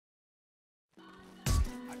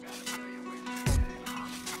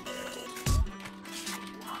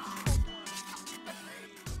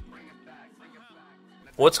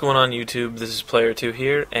What's going on YouTube? This is Player2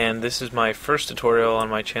 here, and this is my first tutorial on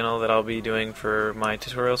my channel that I'll be doing for my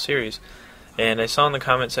tutorial series. And I saw in the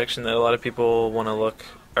comment section that a lot of people want to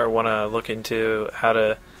look into how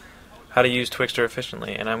to use Twixtor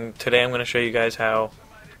efficiently. And today I'm going to show you guys how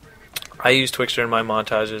I use Twixtor in my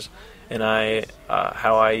montages and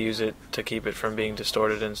how I use it to keep it from being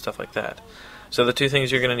distorted and stuff like that. So the two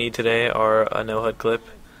things you're going to need today are a no-HUD clip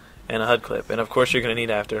and a HUD clip. And of course you're going to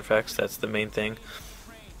need After Effects, that's the main thing.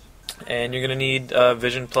 And you're going to need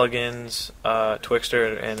Vision plugins,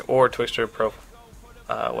 Twixtor, or Twixtor Pro,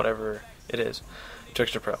 whatever it is,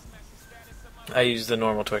 Twixtor Pro. I use the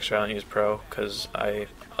normal Twixtor, I don't use Pro because I'm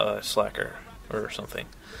a slacker or something.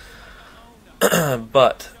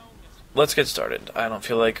 But let's get started. I don't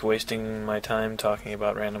feel like wasting my time talking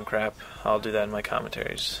about random crap. I'll do that in my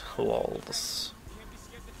commentaries. Lols.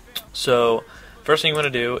 So, first thing you want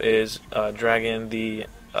to do is drag in the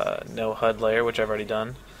no HUD layer, which I've already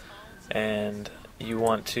done, and you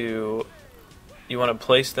want to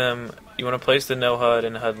place them. You want to place the no HUD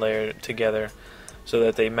and HUD layer together so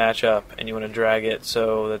that they match up, and you want to drag it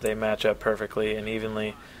so that they match up perfectly and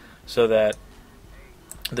evenly, so that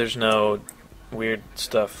there's no weird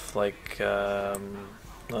stuff like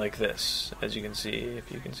this, as you can see,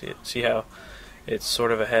 if you can see it. See how it's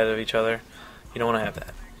sort of ahead of each other? You don't want to have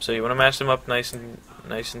that. So you want to match them up nice and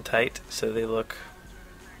tight so they look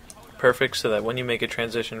perfect, so that when you make a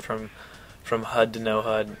transition from HUD to no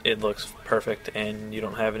HUD, it looks perfect and you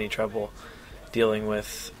don't have any trouble dealing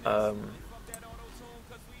with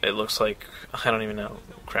it looks like, I don't even know,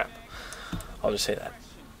 crap. I'll just say that.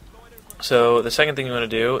 So the second thing you want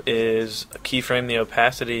to do is keyframe the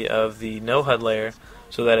opacity of the no HUD layer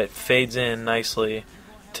so that it fades in nicely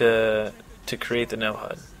to create the no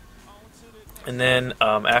HUD. And then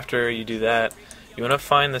after you do that, you want to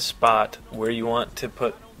find the spot where you want to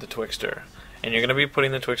put the Twixtor, and you're going to be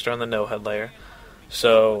putting the Twixtor on the no HUD layer.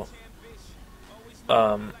 So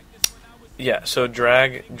so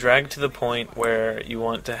drag to the point where you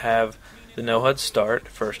want to have the no HUD start,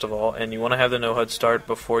 first of all, and you want to have the no HUD start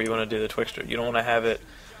before you want to do the Twixtor. You don't want to have it,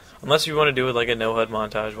 unless you want to do it like a no HUD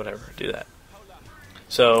montage, whatever, do that.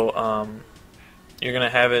 So you're going to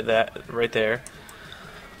have it that right there.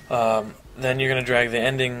 Then you're going to drag the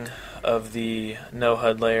ending of the no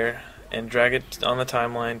HUD layer and drag it on the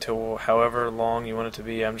timeline to however long you want it to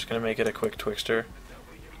be. I'm just going to make it a quick Twixtor,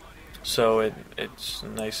 so it's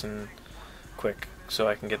nice and quick, so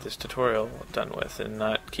I can get this tutorial done with and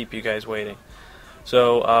not keep you guys waiting.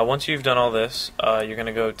 So once you've done all this, you're going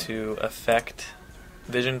to go to Effect,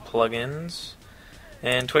 Vision plugins,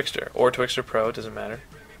 and Twixtor, or Twixtor Pro, it doesn't matter.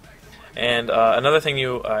 And another thing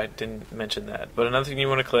I didn't mention that, but another thing you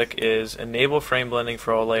want to click is Enable Frame Blending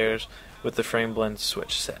for all layers with the Frame Blend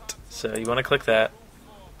switch set. So you want to click that.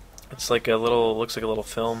 It's like looks like a little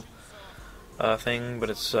film thing, but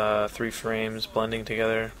it's 3 frames blending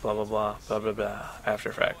together, blah blah blah, blah blah blah, After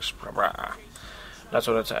Effects, blah blah. That's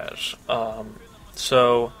what it says.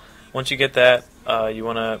 So once you get that,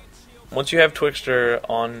 once you have Twixtor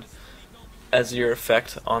on as your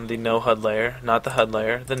effect on the no HUD layer, not the HUD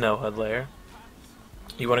layer, the no HUD layer,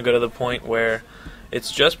 you want to go to the point where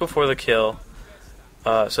it's just before the kill.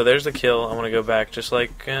 So there's the kill. I want to go back just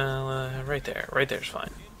like right there. Right there's fine.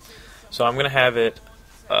 So I'm gonna have it.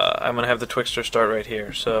 I'm gonna have the Twixtor start right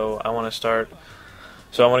here. So I want to start.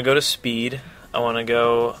 So I want to go to speed. I want to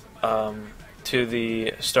go to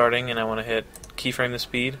the starting, and I want to hit keyframe the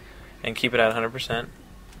speed and keep it at 100%.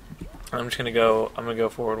 I'm gonna go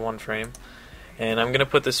forward 1 frame, and I'm gonna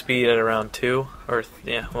put the speed at around 2, or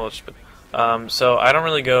yeah, well, so I don't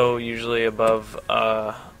really go usually above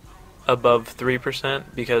 3%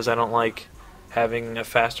 because I don't like having a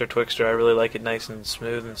faster Twixtor. I really like it nice and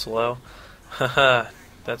smooth and slow. Haha,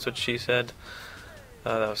 that's what she said.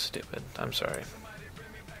 That was stupid. I'm sorry.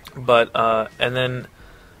 But and then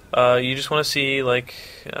you just want to see like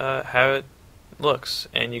how it looks,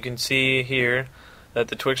 and you can see here that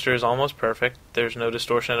the Twixtor is almost perfect. There's no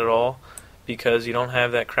distortion at all because you don't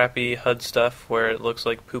have that crappy HUD stuff where it looks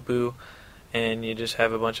like poo-poo and you just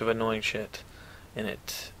have a bunch of annoying shit in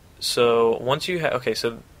it. So once you have, okay,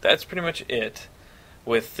 so that's pretty much it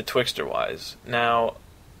with the Twixtor wise. Now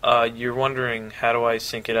you're wondering, how do I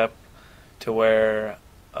sync it up to where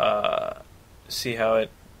see how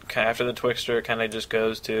it after the Twixtor kind of just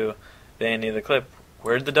goes to the ending of the clip.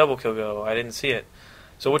 Where'd the double kill go? I didn't see it.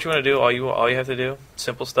 So what you want to do, all you have to do,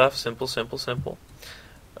 simple stuff, simple.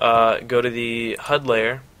 Go to the HUD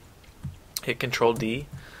layer, hit Control D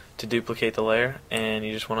to duplicate the layer, and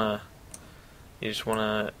you just want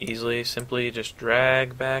to simply just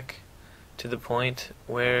drag back to the point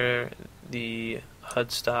where the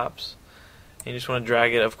HUD stops, You just want to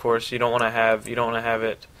drag it. Of course, you don't want to have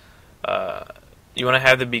it. You want to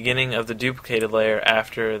have the beginning of the duplicated layer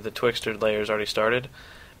after the Twixtor layer is already started,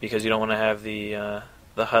 because you don't want to have the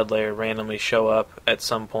HUD layer randomly show up at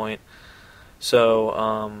some point.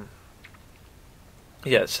 So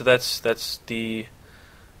yeah, so that's the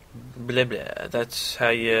blah blah. That's how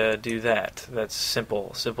you do that. That's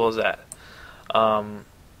simple as that.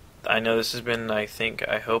 I know this has been, I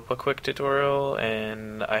hope, a quick tutorial,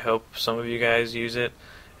 and I hope some of you guys use it.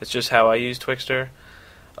 It's just how I use Twixtor.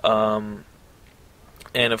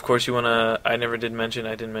 And of course, you wanna. I didn't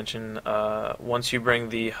mention. Once you bring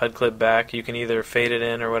the HUD clip back, you can either fade it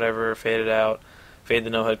in or whatever, fade it out, fade the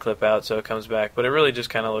no HUD clip out so it comes back. But it really just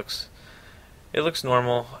kind of looks. It looks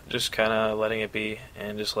normal, just kind of letting it be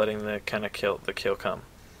and just letting the kill come.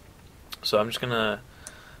 So I'm just gonna.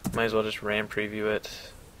 Might as well just RAM preview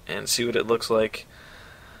it and see what it looks like.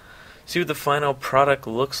 See what the final product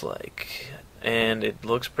looks like, and it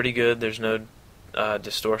looks pretty good. There's no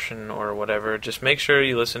distortion or whatever. Just make sure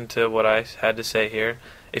you listen to what I had to say here.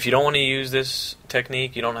 If you don't want to use this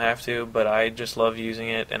technique, you don't have to, but I just love using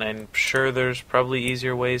it, and I'm sure there's probably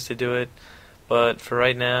easier ways to do it, but for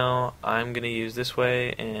right now I'm gonna use this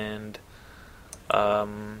way, and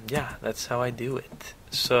yeah, that's how I do it.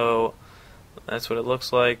 So that's what it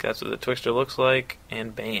looks like, that's what the Twixtor looks like,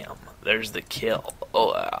 and bam, there's the kill.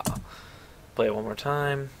 Oh wow. Play it one more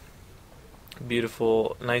time.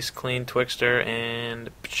 Beautiful, nice, clean Twixtor,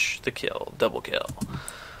 and the kill, double kill.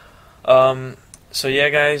 So yeah,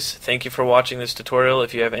 guys, thank you for watching this tutorial.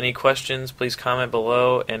 If you have any questions, please comment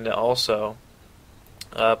below, and also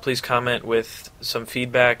please comment with some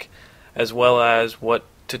feedback as well as what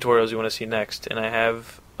tutorials you want to see next. And I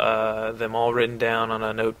have them all written down on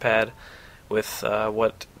a notepad with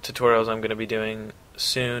what tutorials I'm going to be doing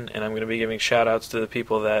soon, and I'm going to be giving shout outs to the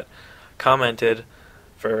people that commented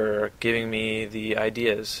for giving me the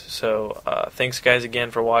ideas. So thanks guys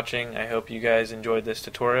again for watching. I hope you guys enjoyed this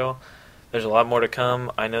tutorial. There's a lot more to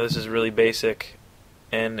come. I know this is really basic,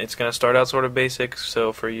 and it's going to start out sort of basic,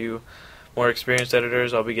 so for you more experienced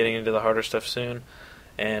editors, I'll be getting into the harder stuff soon.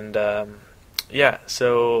 And yeah,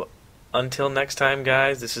 so until next time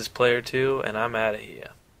guys, this is Player 2, and I'm out of here.